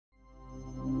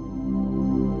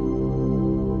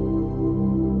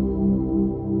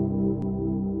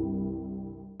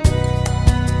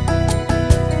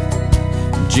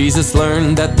Jesus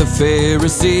learned that the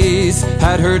Pharisees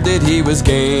had heard that he was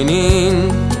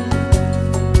gaining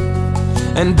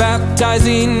and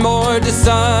baptizing more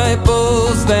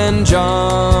disciples than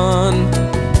John,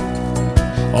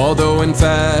 although in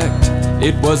fact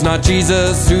it was not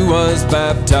Jesus who was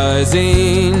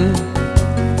baptizing,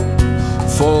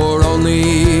 for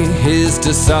only his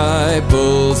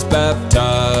disciples baptized.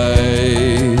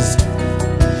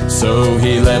 So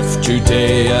he left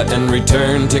Judea and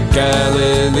returned to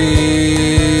Galilee.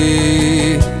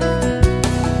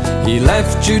 He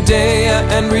left Judea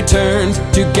and returned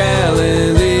to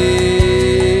Galilee.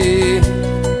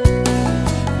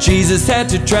 Jesus had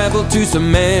to travel to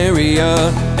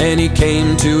Samaria, and he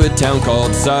came to a town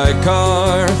called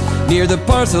Sychar, near the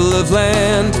parcel of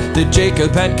land that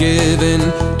Jacob had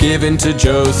given to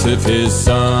Joseph his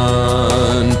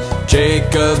son.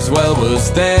 Jacob's well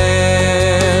was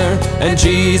there, and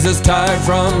Jesus, tired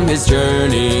from his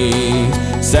journey,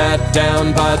 sat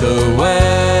down by the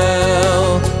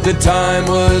well. The time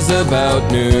was about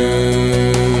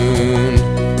noon,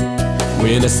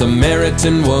 when a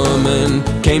Samaritan woman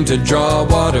came to draw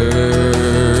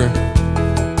water.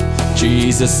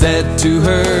 Jesus said to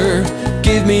her,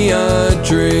 "Give me a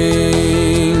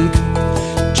drink."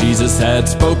 Jesus had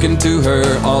spoken to her,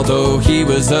 although he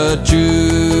was a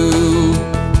Jew,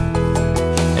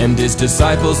 and his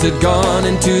disciples had gone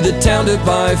into the town to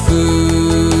buy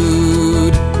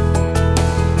food.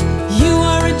 "You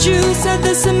are a Jew," said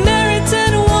the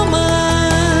Samaritan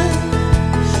woman.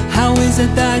 "How is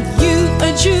it that you,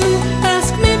 a Jew,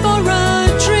 ask me for a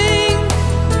drink?"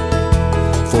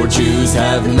 For Jews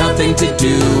have nothing to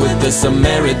do with the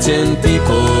Samaritan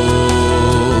people.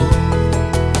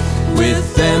 With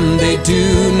them they do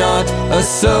not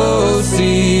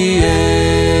associate.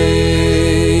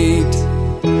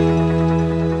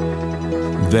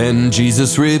 Then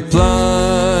Jesus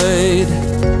replied,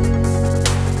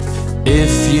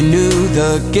 "If you knew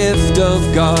the gift of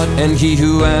God and he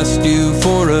who asked you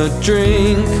for a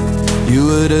drink, you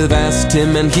would have asked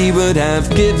him and he would have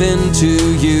given to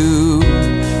you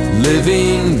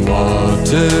living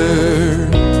water,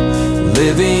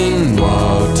 living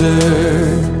water."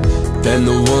 Then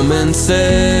the woman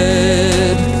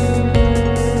said,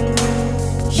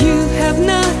 "You have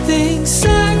nothing,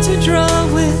 sir, to draw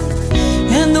with,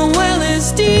 and the well is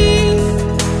deep.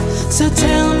 So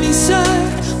tell me, sir,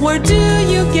 where do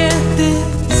you get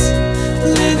this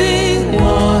living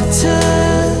water?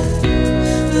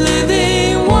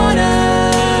 Living water.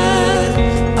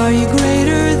 Are you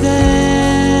greater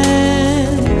than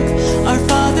our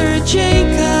father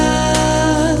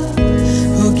Jacob,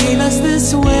 who gave us this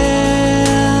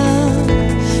well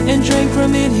and drank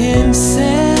from it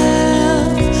himself?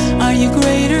 Are you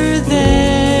greater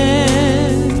than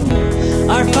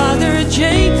our father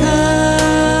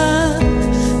Jacob,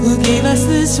 who gave us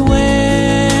this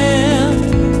well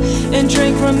and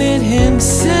drank from it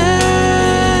himself,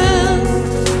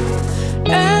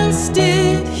 as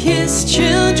did his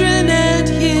children and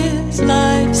his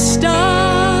livestock?"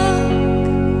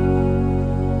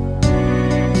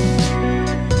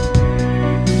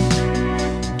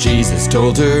 Jesus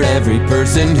told her, "Every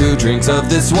person who drinks of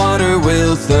this water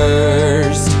will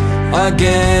thirst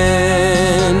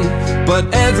again, but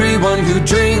everyone who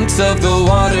drinks of the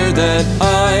water that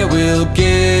I will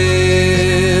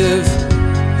give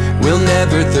will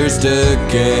never thirst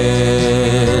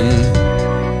again.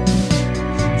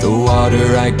 The water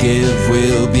I give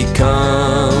will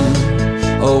become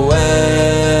a well,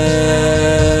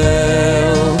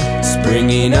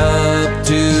 springing up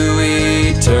to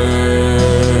eternal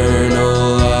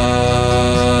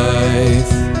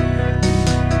life.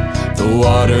 The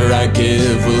water I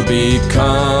give will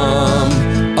become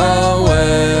a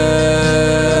well,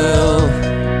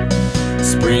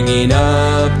 springing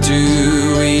up to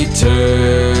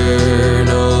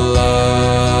eternal life.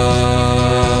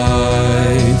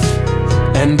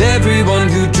 And everyone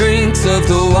who drinks of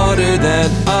the water that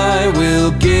I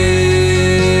will give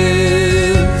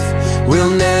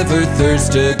will never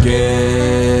thirst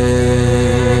again."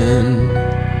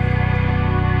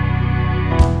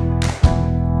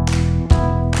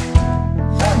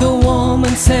 The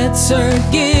woman said, "Sir,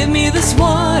 give me this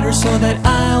water so that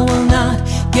I will not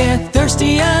get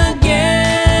thirsty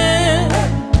again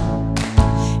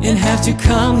and have to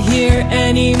come here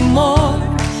anymore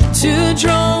to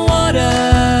draw water.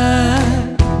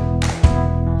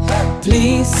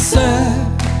 Please, sir,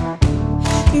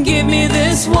 give me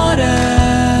this water."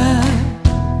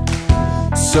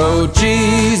 So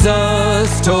Jesus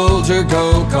told her, "Go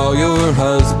call your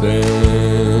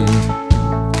husband.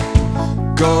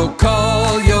 Go call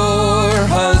your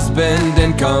husband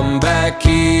and come come back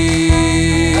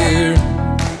here.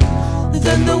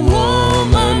 Then the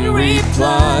woman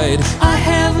replied, I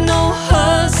have no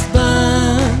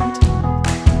husband.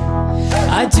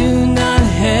 I do not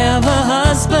have a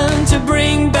husband to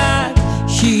bring back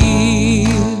here.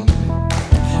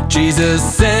 Jesus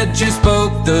said, you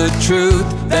spoke the truth,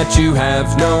 that you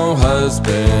have no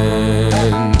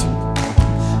husband.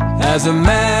 As a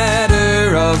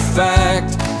matter of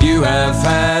fact, you have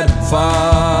had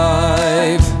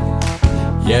 5.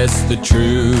 Yes, the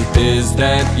truth is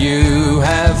that you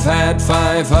have had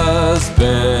 5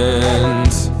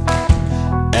 husbands,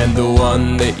 and the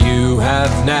one that you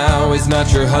have now is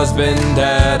not your husband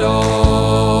at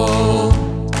all.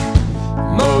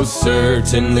 Most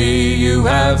certainly you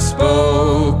have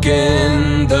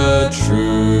spoken the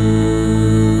truth.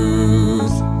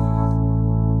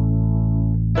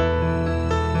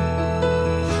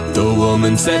 The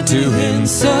woman said to him,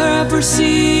 Sir, I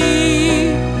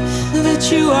perceive that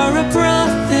you are a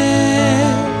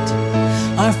prophet.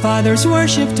 Our fathers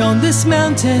worshipped on this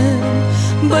mountain,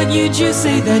 but you Jews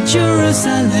say that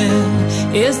Jerusalem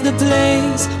is the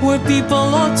place where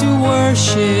people ought to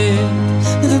worship.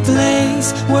 The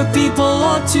place where people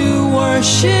ought to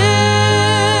worship.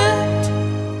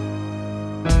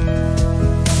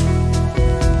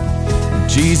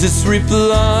 Jesus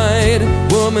replied,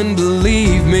 woman,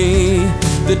 believe me,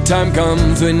 the time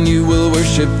comes when you will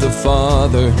worship the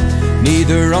Father,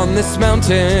 neither on this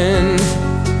mountain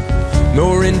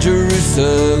nor in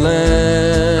Jerusalem.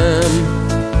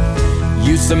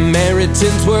 You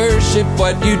Samaritans worship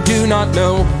what you do not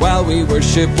know, while we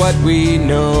worship what we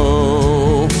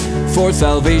know. For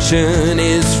salvation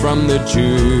is from the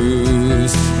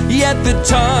Jews. Yet the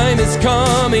time is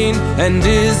coming and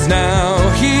is now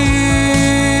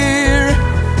here,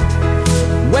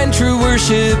 when true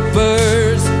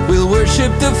worshippers will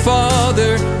worship the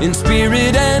Father in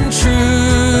spirit and truth.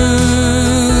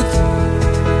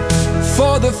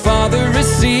 For the Father is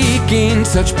seeking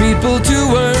such people to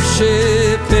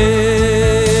worship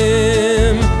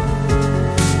Him.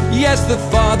 Yes, the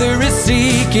Father is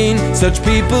seeking such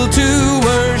people to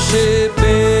worship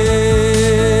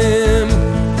Him.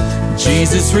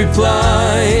 Jesus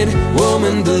replied,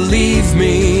 woman, believe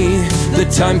me, the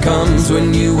time comes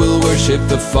when you will worship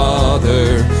the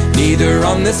Father, neither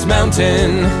on this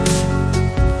mountain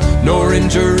nor in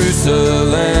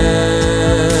Jerusalem.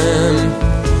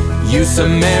 You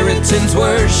Samaritans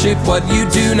worship what you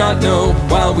do not know,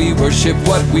 while we worship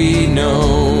what we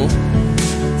know.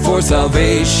 For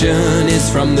salvation is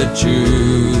from the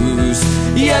Jews.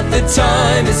 Yet the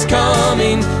time is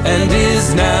coming and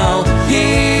is now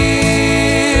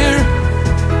here,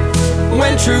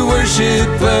 when true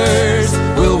worshippers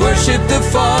will worship the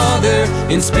Father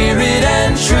in spirit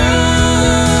and truth.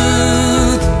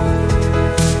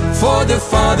 For the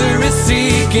Father is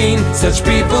seeking such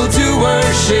people to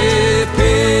worship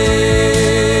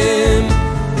Him.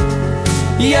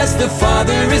 Yes, the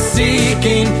Father is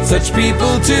seeking such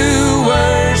people to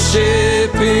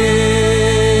worship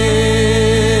Him.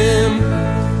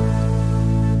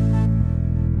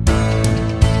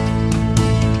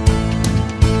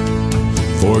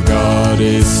 For God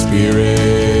is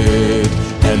spirit,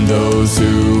 and those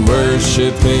who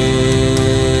worship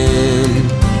Him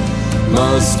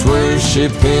must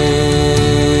worship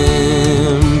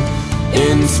Him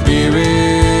in spirit.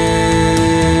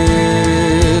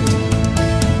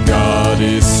 God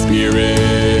is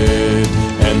spirit,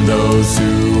 and those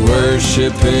who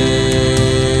worship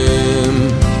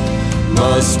Him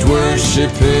must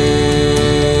worship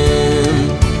Him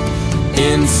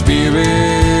in spirit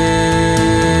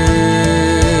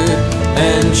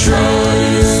and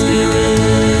truth.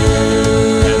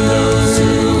 And those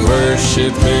who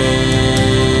worship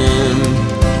Him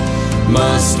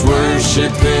must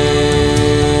worship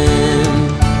Him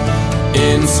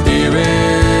in spirit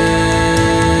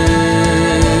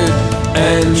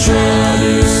and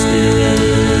truth.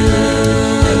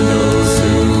 And those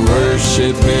who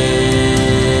worship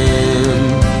Him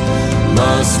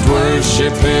must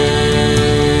worship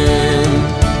Him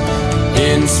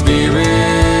in spirit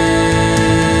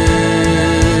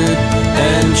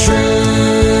and truth.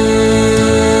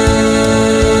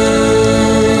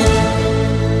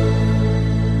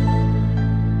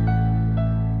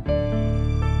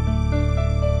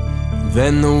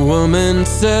 Then the woman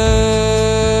said,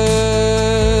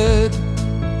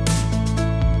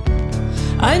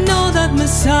 I know that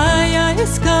Messiah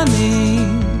is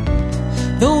coming,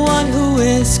 the one who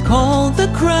is called the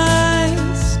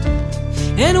Christ.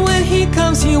 And when He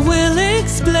comes, He will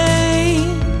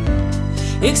explain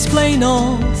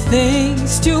all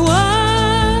things to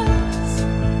us.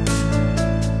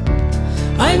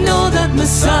 I know that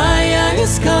Messiah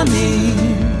is coming,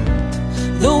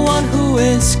 the one who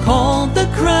is called the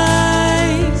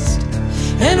Christ.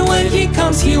 And when he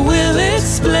comes, he will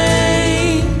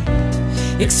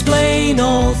explain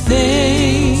all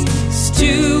things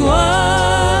to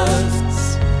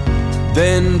us.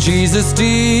 Then Jesus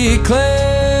declared,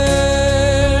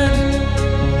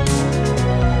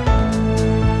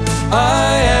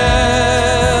 I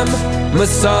am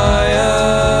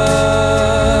Messiah.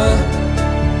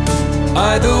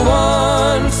 I, the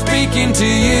one speaking to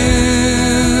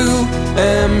you,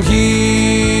 am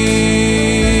He.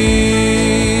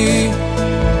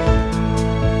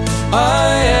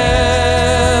 I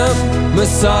am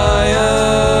Messiah.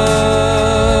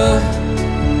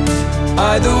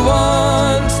 I, the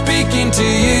one speaking to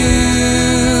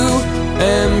you,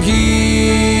 am He.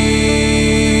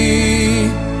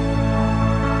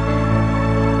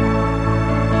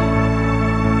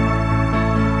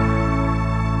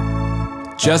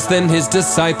 Just then his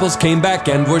disciples came back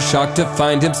and were shocked to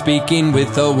find him speaking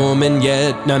with a woman,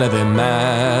 yet none of them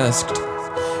asked,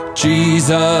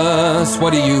 Jesus,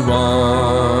 what do you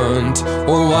want?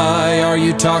 Or why are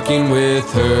you talking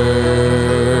with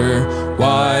her?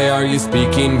 Why are you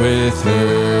speaking with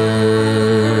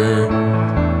her?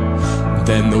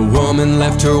 Then the woman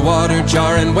left her water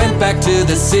jar and went back to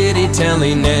the city,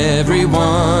 telling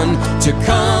everyone to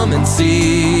come and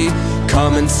see.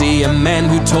 Come and see a man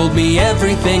who told me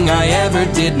everything I ever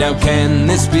did. Now can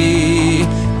this be?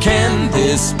 Can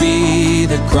this be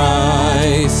the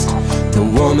Christ? The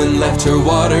woman left her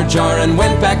water jar and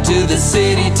went back to the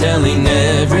city, telling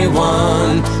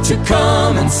everyone to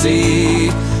come and see.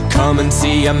 Come and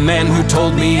see a man who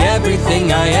told me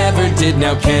everything I ever did.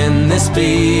 Now can this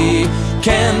be?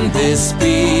 Can this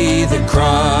be the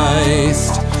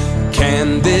Christ?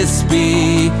 Can this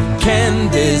be? Can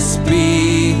this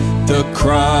be the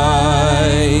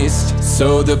Christ?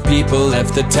 So the people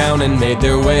left the town and made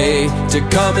their way to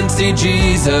come and see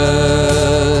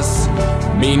Jesus.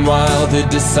 Meanwhile the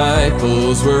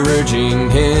disciples were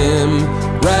urging him,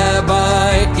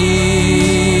 Rabbi,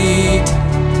 eat.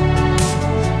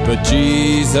 But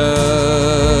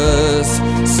Jesus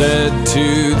said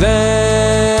to them,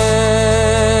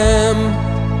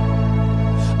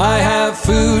 I have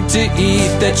food to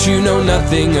eat that you know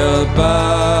nothing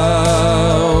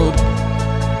about.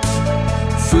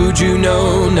 Food you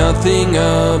know nothing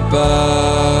about.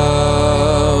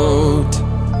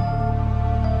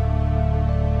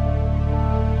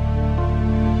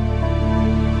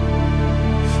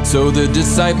 So the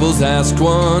disciples asked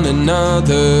one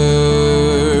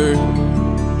another,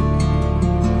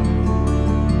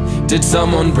 did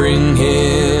someone bring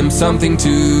him something to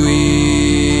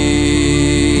eat?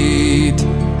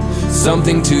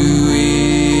 Something to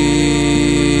eat.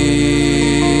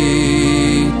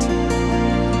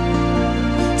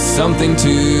 Something to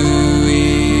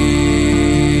eat.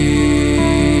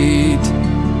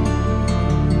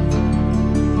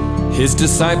 His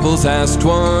disciples asked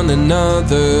one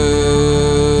another,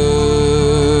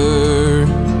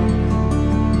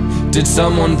 did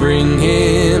someone bring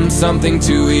him something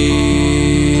to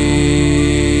eat?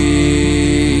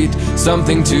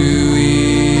 Something to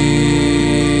eat.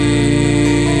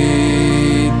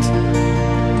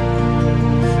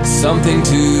 Something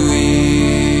to eat.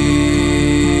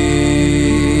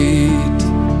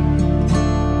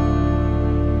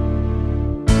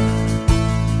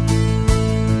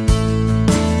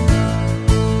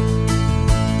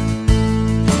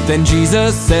 Then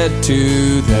Jesus said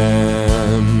to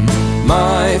them,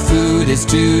 my food is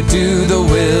to do the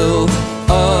will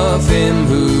of him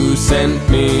who sent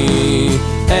me,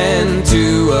 and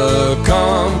to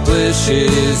accomplish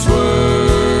his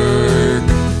work.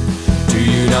 Do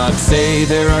you not say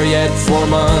there are yet 4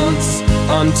 months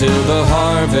until the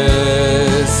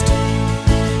harvest?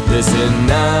 Listen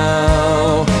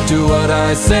now to what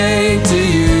I say to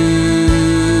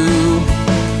you.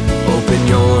 Open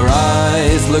your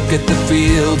eyes, look at the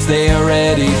fields, they are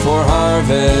ready for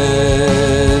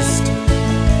harvest.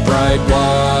 Bright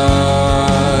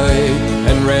white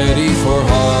and ready for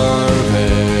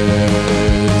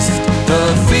harvest. The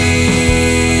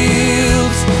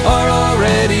fields are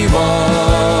already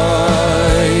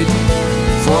white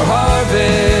for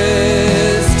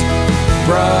harvest.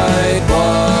 Bright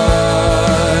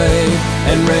white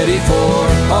and ready for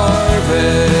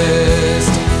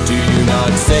harvest. Do you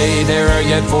not say there are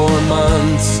yet 4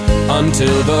 months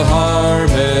until the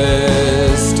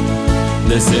harvest?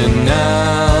 Listen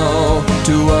now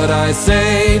to what I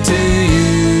say to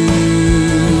you.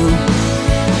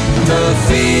 The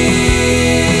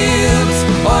fields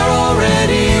are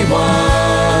already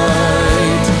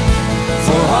white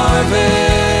for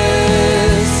harvest.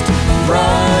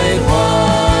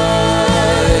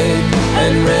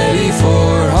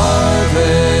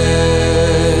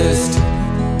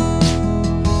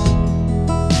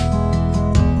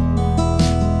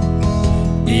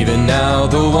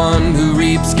 one who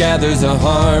reaps gathers a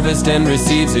harvest and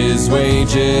receives his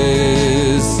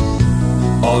wages.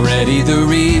 Already the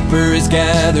reaper is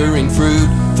gathering fruit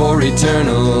for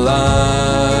eternal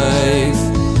life,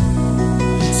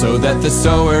 so that the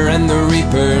sower and the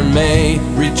reaper may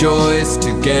rejoice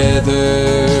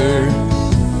together.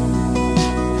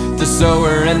 The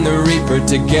sower and the reaper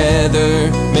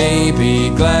together may be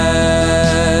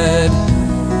glad.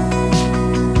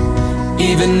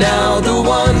 Even now the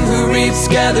one who reaps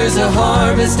gathers a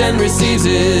harvest and receives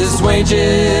his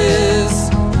wages.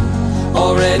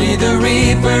 Already the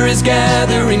reaper is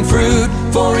gathering fruit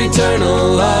for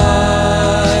eternal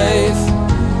life,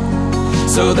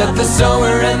 so that the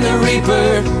sower and the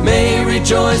reaper may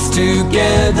rejoice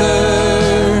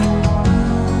together.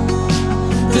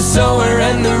 The sower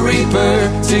and the reaper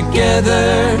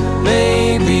together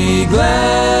may be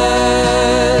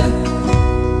glad.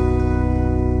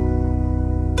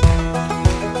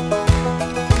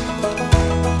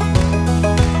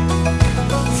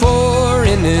 For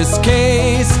in this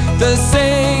case, the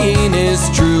saying is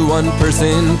true, one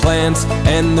person plants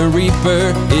and the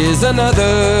reaper is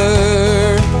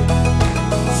another.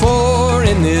 For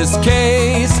in this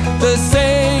case, the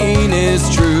saying is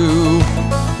true,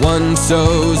 one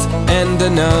sows and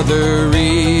another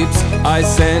reaps. I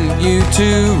sent you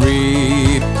to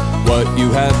reap what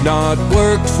you have not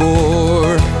worked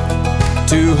for,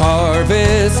 to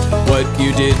harvest what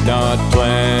you did not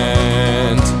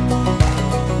plant.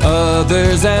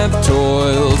 Others have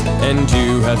toiled and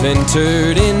you have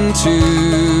entered into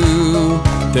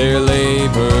their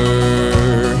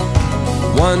labor.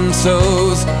 One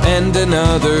sows and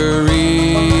another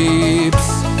reaps.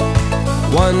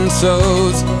 One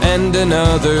sows and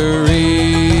another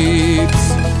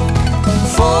reaps.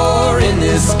 For in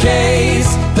this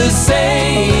case, the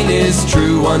saying is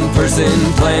true, one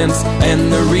person plants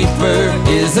and the reaper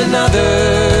is another.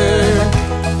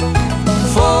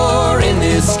 For in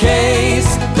this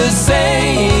case, the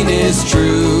saying is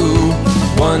true,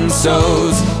 one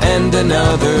sows and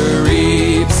another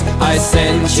reaps. I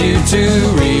sent you to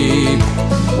reap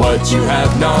what you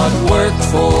have not worked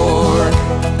for,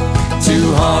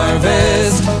 to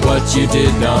harvest what you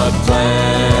did not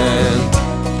plant.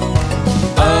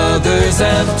 Others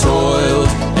have toiled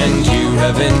and you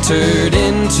have entered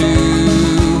into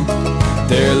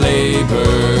their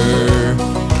labor.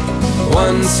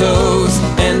 One sows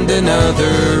and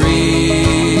another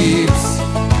reaps.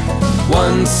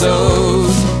 One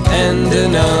sows and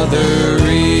another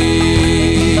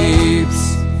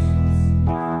reaps.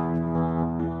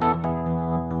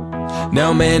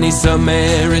 Now many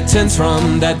Samaritans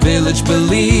from that village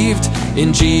believed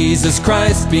in Jesus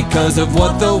Christ because of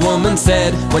what the woman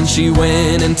said when she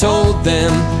went and told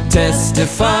them,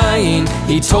 testifying,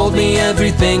 "He told me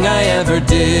everything I ever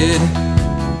did."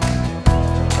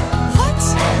 What?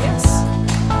 Yes.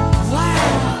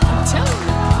 Wow. I'm telling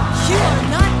you, you are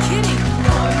not kidding.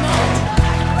 No, I'm not.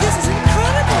 This is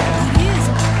incredible. It is.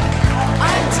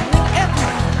 I'm telling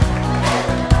everyone.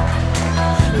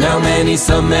 Now many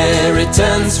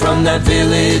Samaritans from that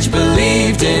village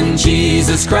believed in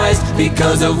Jesus Christ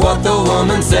because of what the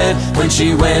woman said when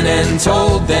she went and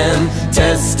told them,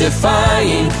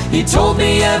 testifying, "He told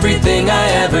me everything I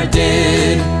ever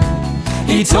did.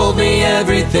 He told me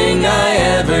everything I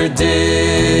ever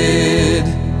did."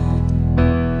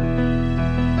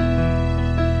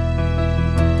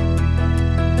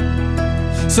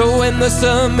 So when the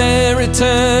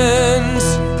Samaritans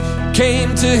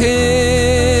came to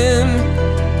him,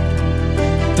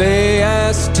 they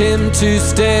asked him to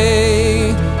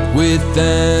stay with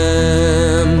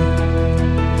them,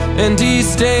 and he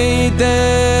stayed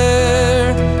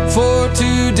there for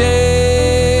 2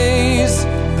 days,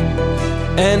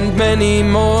 and many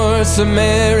more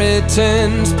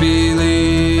Samaritans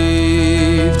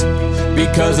believed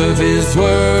because of his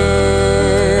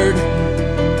word,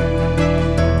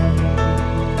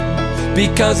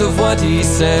 because of what he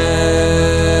said,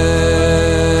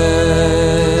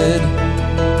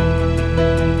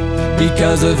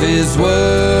 because of his word,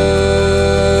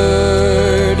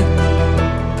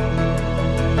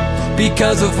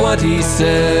 because of what he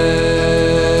said.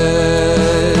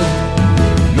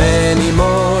 Many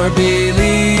more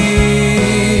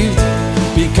believed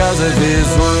because of his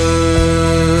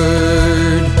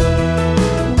word.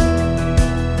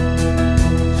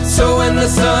 So when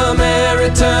the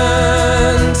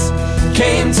Samaritans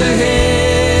came to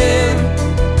him,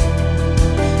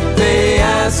 they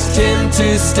asked him to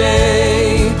stay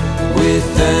with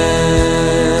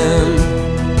them,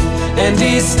 and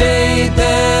he stayed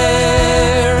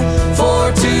there for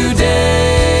 2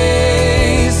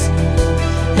 days,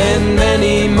 and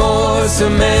many more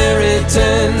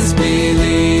Samaritans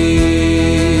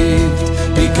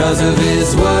because of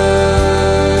His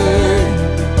word,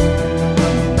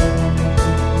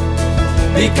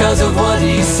 because of what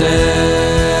He said,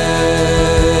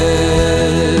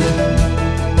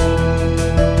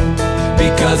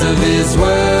 because of His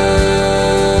word,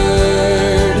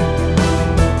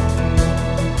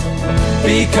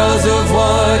 because of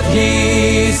what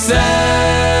He said.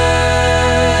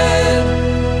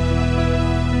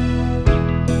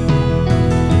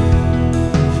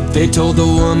 They told the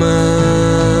woman,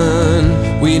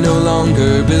 we no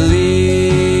longer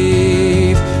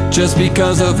believe, just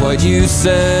because of what you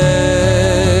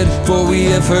said, for we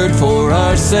have heard for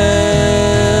ourselves,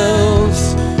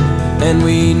 and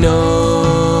we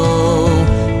know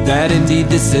that indeed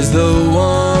this is the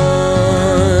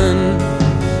one,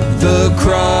 the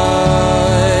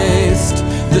Christ,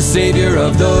 the Savior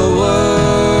of the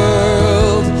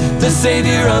world, the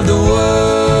Savior of the world.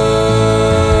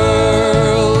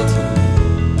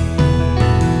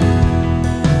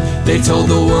 They told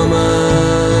the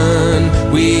woman,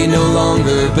 we no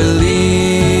longer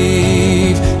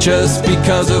believe, just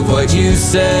because of what you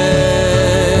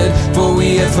said, for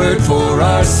we have heard for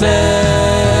ourselves,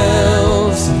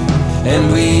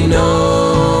 and we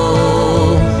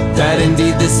know that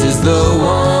indeed this is the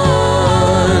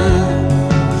one,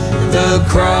 the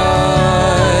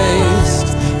Christ,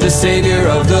 the Savior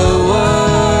of the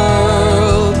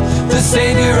world, the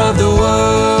Savior of the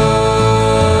world.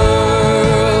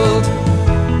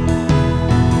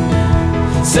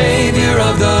 Savior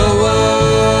of the world,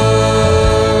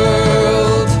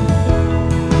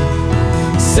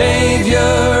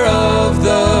 Savior of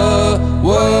the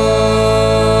world.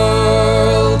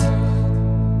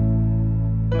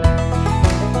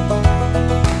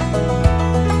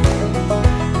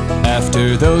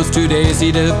 After those 2 days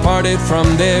he departed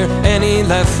from there, and he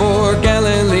left for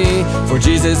Galilee. For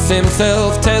Jesus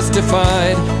himself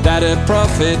testified that a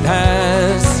prophet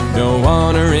has no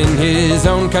honor in his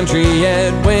own country.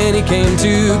 Yet when he came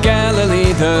to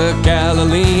Galilee, the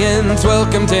Galileans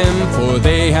welcomed him, for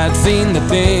they had seen the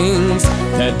things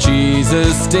that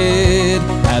Jesus did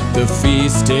at the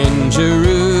feast in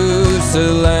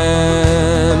Jerusalem.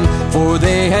 For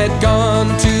they had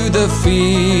gone to the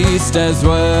feast as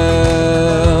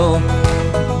well.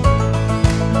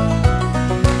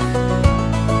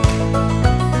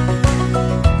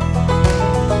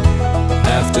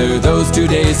 After those 2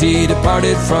 days he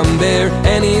departed from there,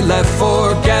 and he left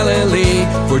for Galilee.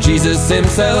 For Jesus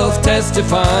himself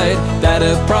testified that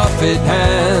a prophet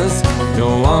has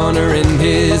no honor in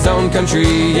his own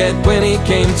country. Yet when he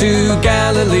came to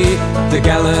Galilee, the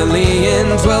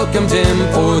Galileans welcomed him,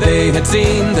 for they had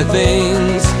seen the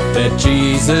things that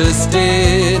Jesus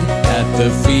did at the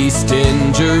feast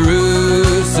in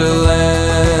Jerusalem.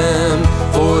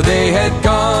 For they had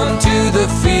gone to the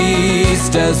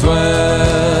feast as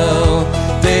well.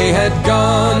 They had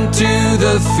gone to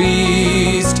the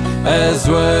feast as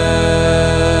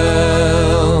well.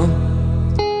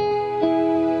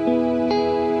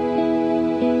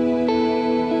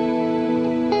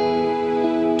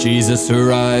 Jesus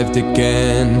arrived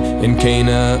again in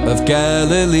Cana of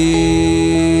Galilee,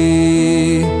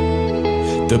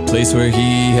 the place where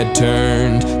he had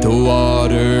turned the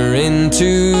water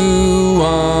into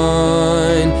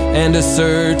wine. And a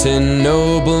certain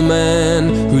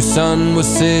nobleman, whose son was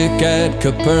sick at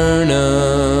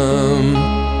Capernaum,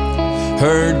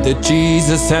 heard that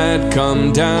Jesus had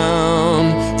come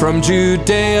down from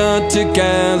Judea to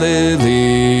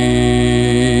Galilee.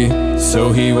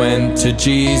 So he went to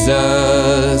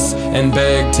Jesus and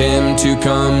begged him to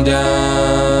come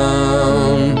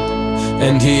down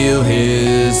and heal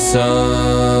his son.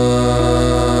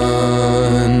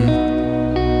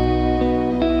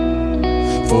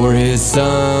 For his son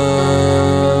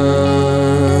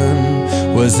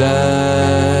was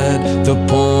at the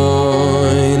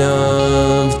point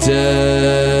of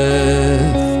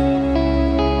death.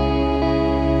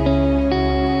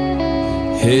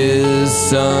 His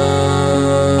son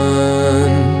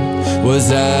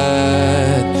was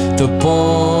at the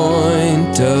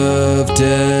point of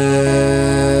death.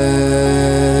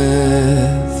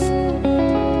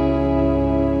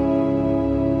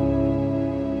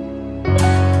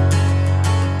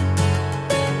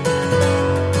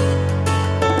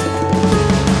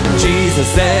 Jesus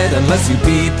said, unless you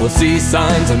people see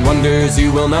signs and wonders,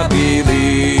 you will not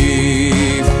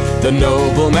believe. The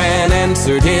nobleman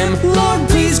answered him, Lord,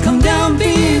 please come down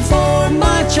before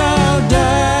my child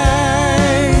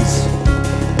dies.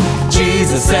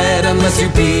 Jesus said, unless you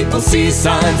people see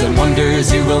signs and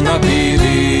wonders, you will not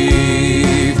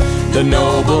believe. The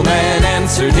nobleman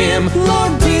answered him,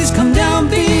 Lord, please come down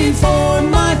before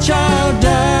my child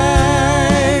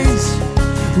dies.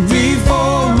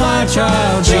 before my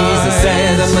child dies. Jesus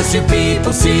said, unless you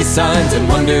people see signs and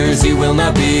wonders, you will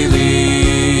not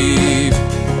believe.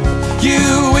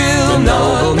 You will not. The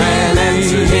nobleman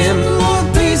answered him,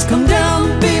 Lord, please come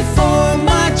down before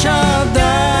my child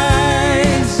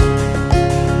dies.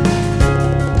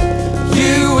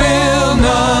 You will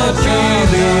not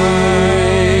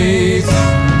believe.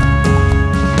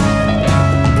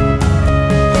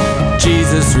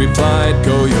 Jesus replied,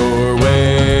 go your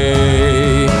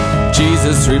way.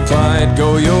 Jesus replied,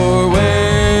 go your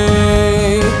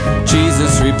way.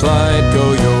 Jesus replied,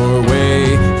 go your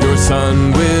way. Your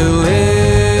son will live.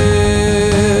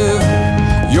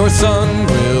 Your son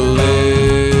will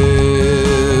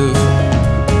live.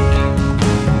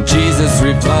 Jesus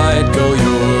replied, go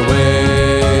your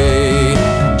way.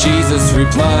 Jesus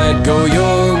replied, go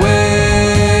your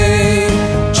way.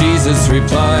 Jesus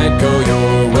replied, go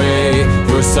your way.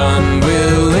 Your son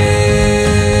will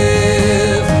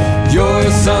live.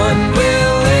 Your son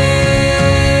will live.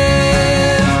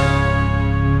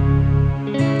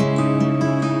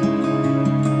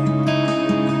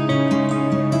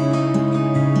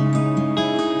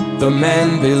 The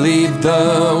man believed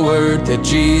the word that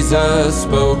Jesus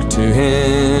spoke to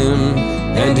him,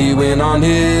 and he went on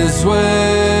his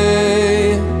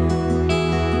way.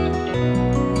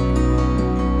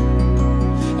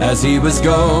 As he was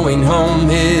going home,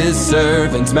 his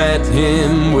servants met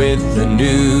him with the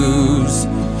news,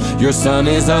 your son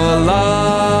is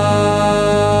alive.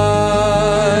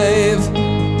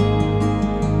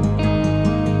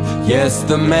 Yes,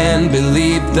 the man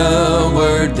believed the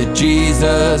word that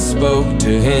Jesus spoke to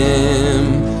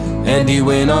him, and he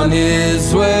went on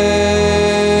his way.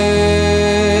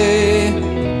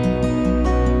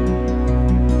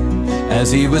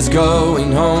 As he was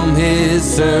going home, his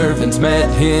servants met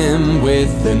him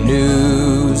with the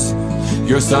news,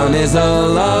 your son is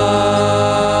alive.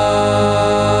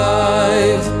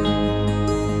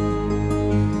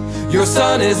 Your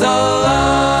son is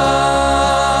alive.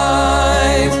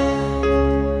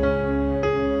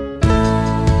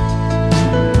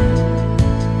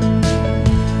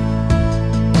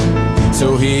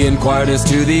 So he inquired as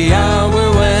to the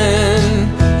hour when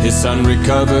his son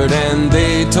recovered, and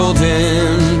they told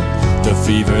him the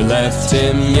fever left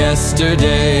him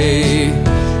yesterday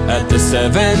at the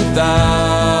 7th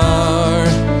hour.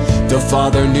 The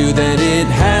father knew that it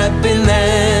had been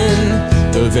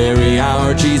then, the very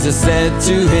hour. Jesus said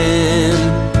to him,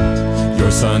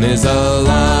 your son is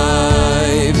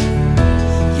alive.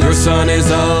 Your son is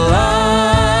alive.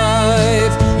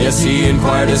 Yes, he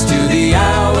inquired as to the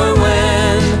hour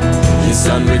when his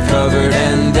son recovered,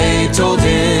 and they told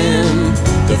him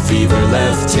the fever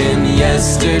left him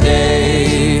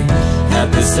yesterday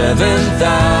at the 7th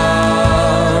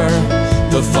hour.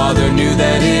 The father knew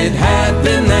that it had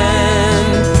been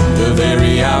then, the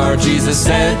very hour. Jesus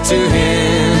said to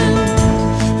him,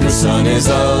 your son is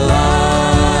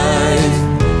alive.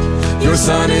 Your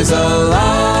son is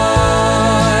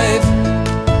alive.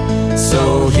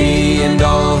 So he and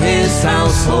all his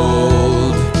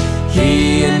household,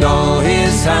 he and all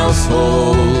his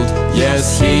household,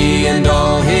 yes, he and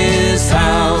all his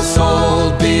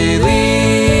household believed.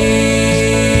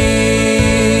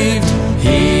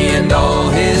 He and all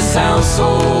his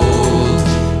household,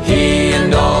 he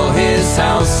and all his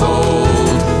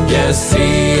household, yes,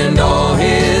 he and all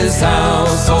his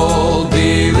household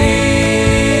believed.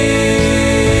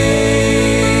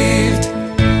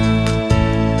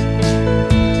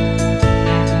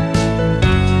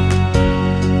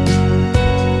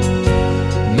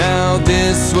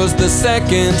 This was the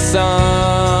second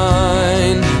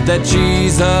sign that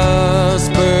Jesus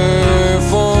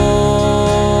performed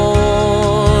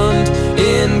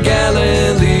in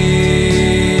Galilee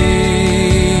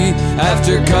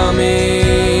after coming